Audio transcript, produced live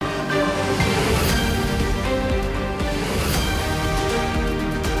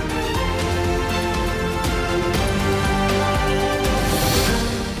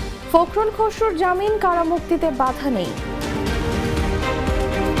ফখরুল খসরুর জামিন কারামুক্তিতে বাধা নেই।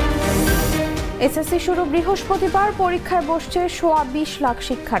 এসএসসি শুরু বৃহস্পতিবার, পরীক্ষায় বসছে ২২ লাখ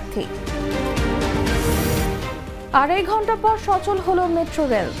শিক্ষার্থী। ২.৫ ঘন্টা পর সচল হলো মেট্রো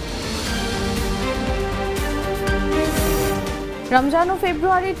রেল। রমজান ও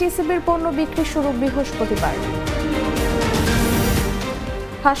ফেব্রুয়ারি টিসিবির পণ্য বিক্রি শুরু বৃহস্পতিবার।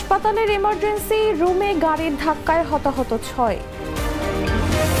 হাসপাতালের ইমার্জেন্সি রুমে গাড়ির ধাক্কায় হতাহত ৬।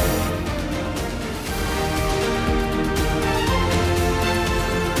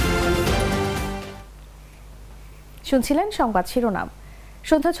 শুনছিলেন সংবাদ শিরোনাম।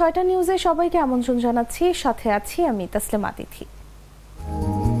 সন্ধ্যা ৬টা নিউজে সবাইকে আমন্ত্রণ জানাচ্ছি, সাথে আছি আমি তাসলিমা তিথি।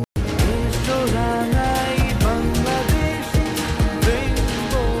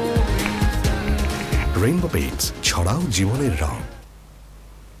 রেইনবো পেইন্টস, ছড়াও জীবনের রং।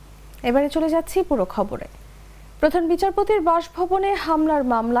 এবারে চলে যাচ্ছি পুরো খবরে। প্রধান বিচারপতির বাসভবনে হামলার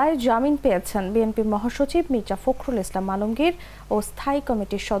মামলায় জামিন পেয়েছেন বিএনপি মহাসচিব মির্জা ফখরুল ইসলাম আলমগীর ও স্থায়ী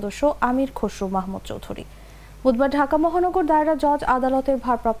কমিটির সদস্য আমির খসরু মাহমুদ চৌধুরী। বুধবার ঢাকা মহানগর দায়রা জজ আদালতের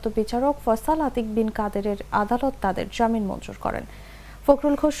ভারপ্রাপ্ত বিচারক ফয়সাল আতিক বিন কাদেরের আদালত তাদের জামিন মঞ্জুর করেন।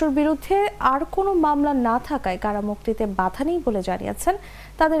 ফখরুল খসরুর বিরুদ্ধে আর কোনো মামলা না থাকায় কারামুক্তিতে বাধা নেই বলে জানিয়েছেন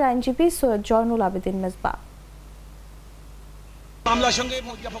তাদের আইনজীবী সৈয়দ জয়নুল আবেদিন মেজবা। মামলার সঙ্গে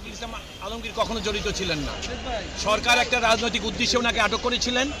মির্জা ফখরুল ইসলাম আলমগীর কখনো জড়িত ছিলেন না। সরকার একটা রাজনৈতিক উদ্দেশ্যে ওনাকে আটক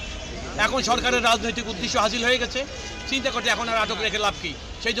করেছিলেন। এখন সরকারের রাজনৈতিক উদ্দেশ্য হাসিল হয়ে গেছে, চিন্তা করতে এখন আর আটক রেখে লাভ কি?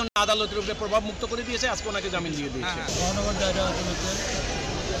 সেই জন্য আদালতের উপরে প্রভাব মুক্ত করে দিয়েছে, আজকে ওনাকে জামিন দিয়ে দিয়েছে। মহানগর দায়রা আদালতে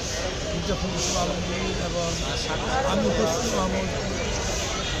মির্জা ফখরুল ইসলাম আলমগীর এবং আমির খসরু মাহমুদ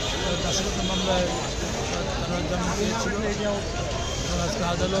নাশকত মামলায় তারা জামিন পেয়েছিল। আজকে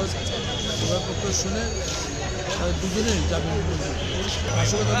আদালত উভয় পক্ষ শুনে দুজনেই জামিন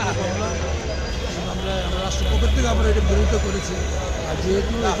নাশকত মামলায় আমরা রাষ্ট্রপক্ষের থেকে আমরা এটা বিরোধিতা করেছি। আর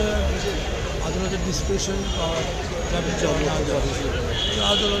যেহেতু এটা আদালতের ডিসক্রিপশন জামিন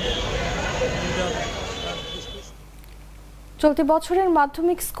আদালত চলতি বছরের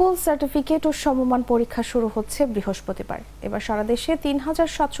মাধ্যমিক স্কুল সার্টিফিকেট ও সমমান পরীক্ষা শুরু হচ্ছে বৃহস্পতিবার। এবার সারা দেশে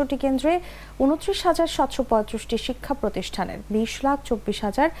 ৩,৭০০টি কেন্দ্রে ২৯,৭৩৫টি শিক্ষা প্রতিষ্ঠানের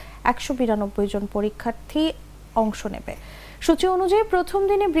 ২০,২৪,১৯২ জন পরীক্ষার্থী অংশ নেবে। সূচি অনুযায়ী প্রথম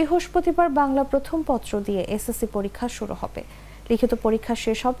দিনে বৃহস্পতিবার বাংলা প্রথম পত্র দিয়ে এসএসসি পরীক্ষা শুরু হবে। লিখিত পরীক্ষা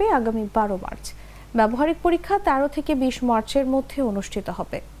শেষ হবে আগামী ১২ মার্চ। ব্যবহারিক পরীক্ষা ১৩ থেকে ২০ মার্চের মধ্যে অনুষ্ঠিত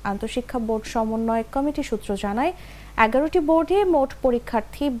হবে। আন্তঃশিক্ষা বোর্ড সমন্বয় কমিটি সূত্র জানায় ১১টি বোর্ডে মোট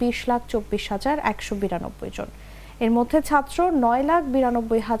পরীক্ষার্থী ২০,২৪,১৯২ জন। এর মধ্যে ছাত্র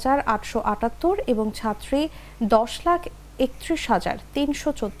 ৯,৯২,৮৭৮ এবং ছাত্রী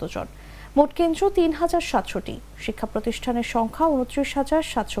 ১০,৩১,৩১৪ জন। মোট কেন্দ্র ৩,৭০০টি। শিক্ষা প্রতিষ্ঠানের সংখ্যা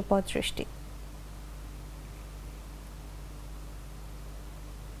 ২৯,৭৩৫টি।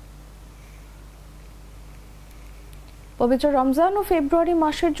 পবিত্র রমজান ও ফেব্রুয়ারি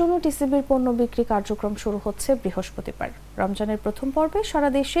মাসের জন্য টিসিবির পণ্য বিক্রি কার্যক্রম শুরু হচ্ছে বৃহস্পতিবার। রমজানের প্রথম পর্বে সারা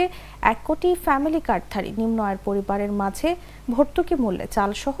দেশে ১ কোটি ফ্যামিলি কার্ডধারী নিম্ন আয়ের পরিবারের মাঝে ভর্তুকি মূল্যে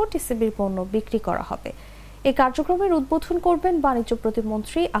চালসহ টিসিবির পণ্য বিক্রি করা হবে। এই কার্যক্রমের উদ্বোধন করবেন বাণিজ্য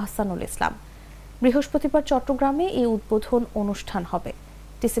প্রতিমন্ত্রী আহসানুল ইসলাম। বৃহস্পতিবার চট্টগ্রামে এই উদ্বোধন অনুষ্ঠান হবে।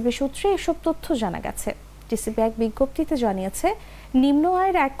 টিসিবি সূত্রে এসব তথ্য জানা গেছে। টিসিবি এক বিজ্ঞপ্তিতে জানিয়েছে, নিম্ন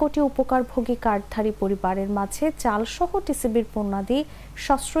আয়ের ১ কোটি উপকারভোগী কার্ডধারী পরিবারের মাঝে চালসহ টিসিবির পণ্যাদি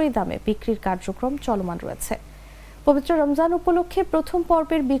সাশ্রয়ী দামে বিক্রির কার্যক্রম চলমান রয়েছে। পবিত্র রমজান উপলক্ষে প্রথম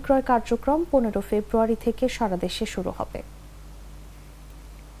পর্বের বিক্রয় কার্যক্রম ১৫ ফেব্রুয়ারি থেকে সারা দেশে শুরু হবে।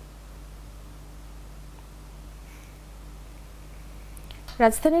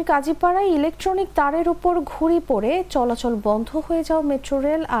 রাজধানীর কাজীপাড়ায় ইলেকট্রনিক তারের উপর ঘুড়ি পড়ে চলাচল বন্ধ হয়ে যাওয়া মেট্রো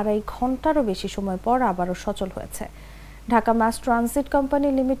রেল ২.৫ ঘন্টারও বেশি সময় পর আবারও সচল হয়েছে। ঢাকা মাস ট্রানজিট কোম্পানি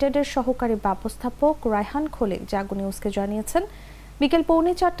লিমিটেডের সহকারী ব্যবস্থাপক রায়হান খলিল জাগো নিউজকে জানিয়েছেন, বিকেল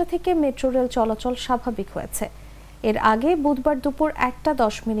 ৩:৪ থেকে মেট্রো রেল চলাচল স্বাভাবিক হয়েছে। এর আগে বুধবার দুপুর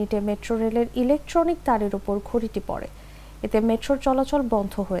 ১:১০ মেট্রো রেলের ইলেকট্রনিক তারের উপর ঘুড়িটি পড়ে। এতে মেট্রোর চলাচল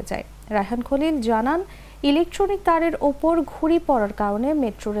বন্ধ হয়ে যায়। রায়হান খলিল জানান, ইলেকট্রনিক তারের ওপর ঘুড়ি পড়ার কারণে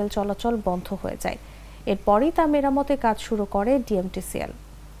মেট্রো রেল চলাচল বন্ধ হয়ে যায়। এরপরই তা মেরামতের কাজ শুরু করে ডিএমটিসিএল।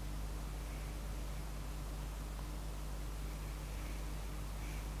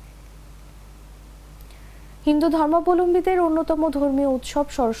 হিন্দু ধর্মাবলম্বীদের অন্যতম ধর্মীয় উৎসব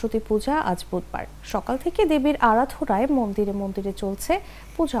সরস্বতী পূজা আজ বুধবার সকাল থেকে দেবীর আরাধনায় মন্দিরে মন্দিরে চলছে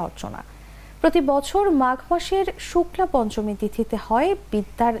পূজা অর্চনা। প্রতি বছর মাঘ মাসের শুক্লা পঞ্চমী তিথিতে হয়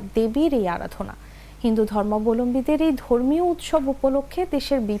বিদ্যার দেবীর এই আরাধনা। হিন্দু ধর্মাবলম্বীদের এই ধর্মীয় উৎসব উপলক্ষে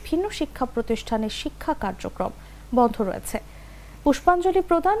দেশের বিভিন্ন শিক্ষা প্রতিষ্ঠানের শিক্ষা কার্যক্রম বন্ধ রয়েছে। পুষ্পাঞ্জলি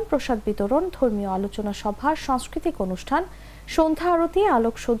প্রদান, প্রসাদ বিতরণ, ধর্মীয় আলোচনা সভা, সাংস্কৃতিক অনুষ্ঠান, সন্ধ্যা আরতি,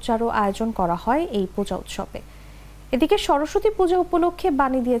 আলোকসজ্জারও আয়োজন করা হয় এই পূজা উৎসবে। এদিকে সরস্বতী পূজা উপলক্ষে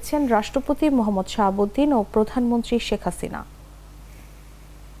বাণী দিয়েছেন রাষ্ট্রপতি মোহাম্মদ শাহাবুদ্দিন ও প্রধানমন্ত্রী শেখ হাসিনা।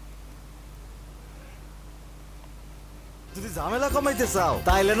 যদি ঝামেলা কমাইতে চাও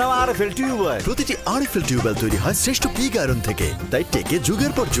তাইলে নাও আরএফএল টিউবওয়েল। প্রতিটি আরএফএল টিউবওয়েল তৈরি হয় শ্রেষ্ঠ পিগ আয়রন থেকে, তাই টেকে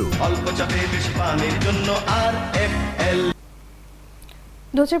যুগের পর যুগ। অল্প চাপে বেশি পানির জন্য আরএফএল।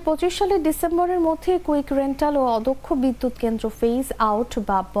 2025 সালের ডিসেম্বরের মধ্যে কুইক রেন্টাল ও অদক্ষ বিদ্যুৎ কেন্দ্র ফেজ আউট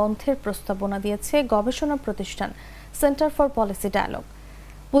বা বন্ধের প্রস্তাবনা দিয়েছে গবেষণা প্রতিষ্ঠান সেন্টার ফর পলিসি ডায়ালগ।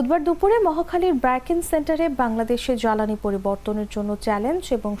 বুধবার দুপুরে মহাখালীর ব্র্যাকেন সেন্টারে বাংলাদেশে জ্বালানি পরিবর্তনের জন্য চ্যালেঞ্জ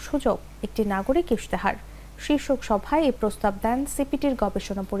এবং সুযোগ একটি নাগরিক ইশতেহার শীর্ষক সভায় এই প্রস্তাব দেন সিপিটির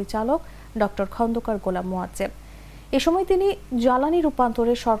গবেষণা পরিচালক ডক্টর খন্দকার গোলাম মোয়াজ্জেম। এ সময় তিনি জ্বালানি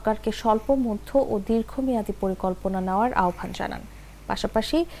রূপান্তরে সরকারকে স্বল্প, মধ্য ও দীর্ঘমেয়াদী পরিকল্পনা নেওয়ার আহ্বান জানান।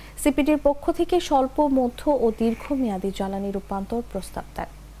 পাশাপাশি সিপিডির পক্ষ থেকে স্বল্প, মধ্য ও দীর্ঘমেয়াদী জ্বালানি রূপান্তর প্রস্তাব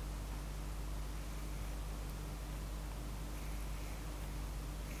দেন।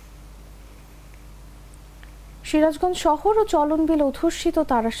 সিরাজগঞ্জ শহর ও চলনবিল অধ্যুষিত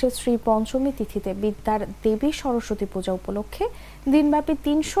তারাশের শ্রী পঞ্চমী তিথিতে বিদ্যার দেবী সরস্বতী পূজা উপলক্ষে দিনব্যাপী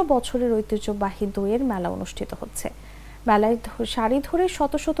 300 বছরের ঐতিহ্যবাহী দইয়ের মেলা অনুষ্ঠিত হচ্ছে। মেলায় সারি ধরে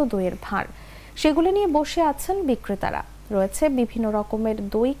শত শত দইয়ের ভাঁড়, সেগুলো নিয়ে বসে আছেন বিক্রেতারা। রয়েছে বিভিন্ন রকমের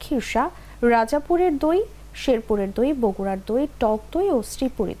দই, খিরসা, রাজাপুরের দই, শেরপুরের দই, বগুড়ার দই, টক দই ও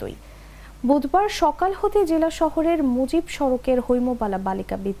শ্রীপুরি দই। বুধবার সকাল হতে জেলা শহরের মুজিব সড়কের হৈমবালা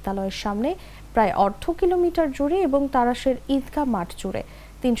বালিকা বিদ্যালয়ের সামনে প্রায় অর্ধ কিলোমিটার জুড়ে এবং তারাশের ঈদগাহ মাঠ জুড়ে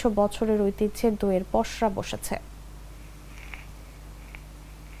 300 বছরের ঐতিহ্যের দইয়ের পসরা বসেছে।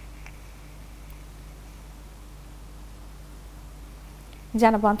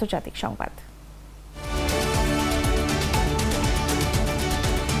 জানাবো আন্তর্জাতিক সংবাদ।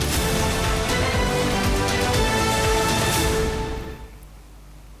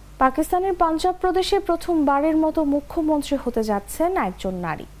 পাকিস্তানের পাঞ্জাব প্রদেশে প্রথমবারের মতো মুখ্যমন্ত্রী হতে যাচ্ছেন একজন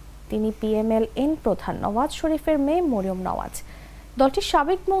নারী। তিনি পিএমএল-এন প্রধান নওয়াজ শরীফের মেয়ে মরিয়ম নওয়াজ। দলটির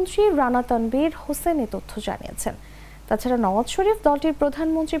সাবেক মন্ত্রী রানা তানভীর হোসেন এ তথ্য জানিয়েছেন। তাছাড়া নওয়াজ শরীফ দলটির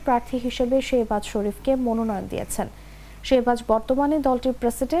প্রধানমন্ত্রী প্রার্থী হিসেবে শেহবাজ শরীফকে মনোনয়ন দিয়েছেন। শেহবাজ বর্তমানে দলটির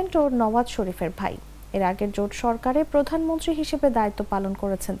প্রেসিডেন্ট ও নওয়াজ শরীফের ভাই। এর আগের জোট সরকারে প্রধানমন্ত্রী হিসেবে দায়িত্ব পালন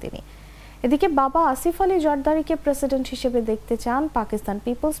করেছেন তিনি। এদিকে বাবা আসিফ আলী জারদারিকে প্রেসিডেন্ট হিসেবে দেখতে চান পাকিস্তান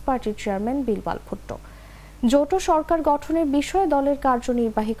পিপলস পার্টির চেয়ারম্যান বিলওয়াল ভুট্টো। জোট সরকার গঠনের বিষয়ে দলের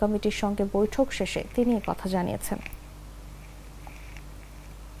কার্যনির্বাহী কমিটির সঙ্গে বৈঠক শেষে তিনি কথা জানিয়েছেন।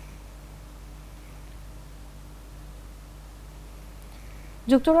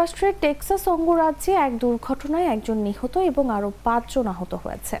 যুক্তরাষ্ট্রের টেক্সাস অঙ্গরাজ্যে এক দুর্ঘটনায় একজন নিহত এবং আরও 5 জন আহত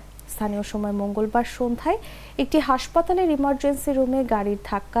হয়েছে। স্থানীয় সময় মঙ্গলবার সন্ধ্যায় একটি হাসপাতালের ইমার্জেন্সি রুমে গাড়ির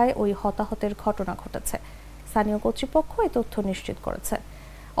ধাক্কায় ওই হতাহতের ঘটনা ঘটেছে। স্থানীয় কর্তৃপক্ষ এই তথ্য নিশ্চিত করেছে।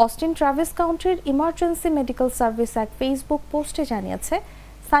 অস্টিন ট্রাভিস কাউন্টির ইমার্জেন্সি মেডিকেল সার্ভিস এক ফেসবুক পোস্টে জানিয়েছে,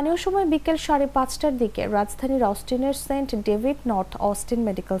 স্থানীয় সময় বিকেল 5:30টার দিকে রাজধানীর অস্টিনের Saint David north Austin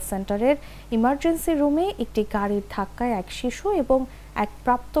medical সেন্টারের ইমার্জেন্সি রুমে একটি গাড়ির ধাক্কায় এক শিশু এবং এক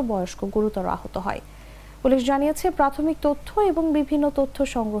প্রাপ্তবয়স্ক গুরুতর আহত হয়। পুলিশ জানিয়েছে, প্রাথমিক তথ্য এবং বিভিন্ন তথ্য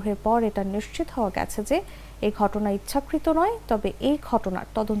সংগ্রহের পর এটা নিশ্চিত হওয়া গেছে যে এই ঘটনা ইচ্ছাকৃত নয়, তবে এই ঘটনার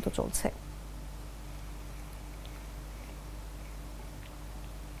তদন্ত চলছে।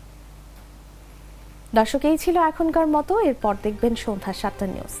 দর্শক, এই ছিল এখনকার মতো। এরপর দেখবেন সন্ধ্যা 7টা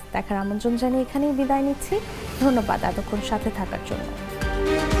নিউজ। দেখার আমন্ত্রণ জানিয়ে এখানেই বিদায় নিচ্ছি। ধন্যবাদ এতক্ষণ সাথে থাকার জন্য।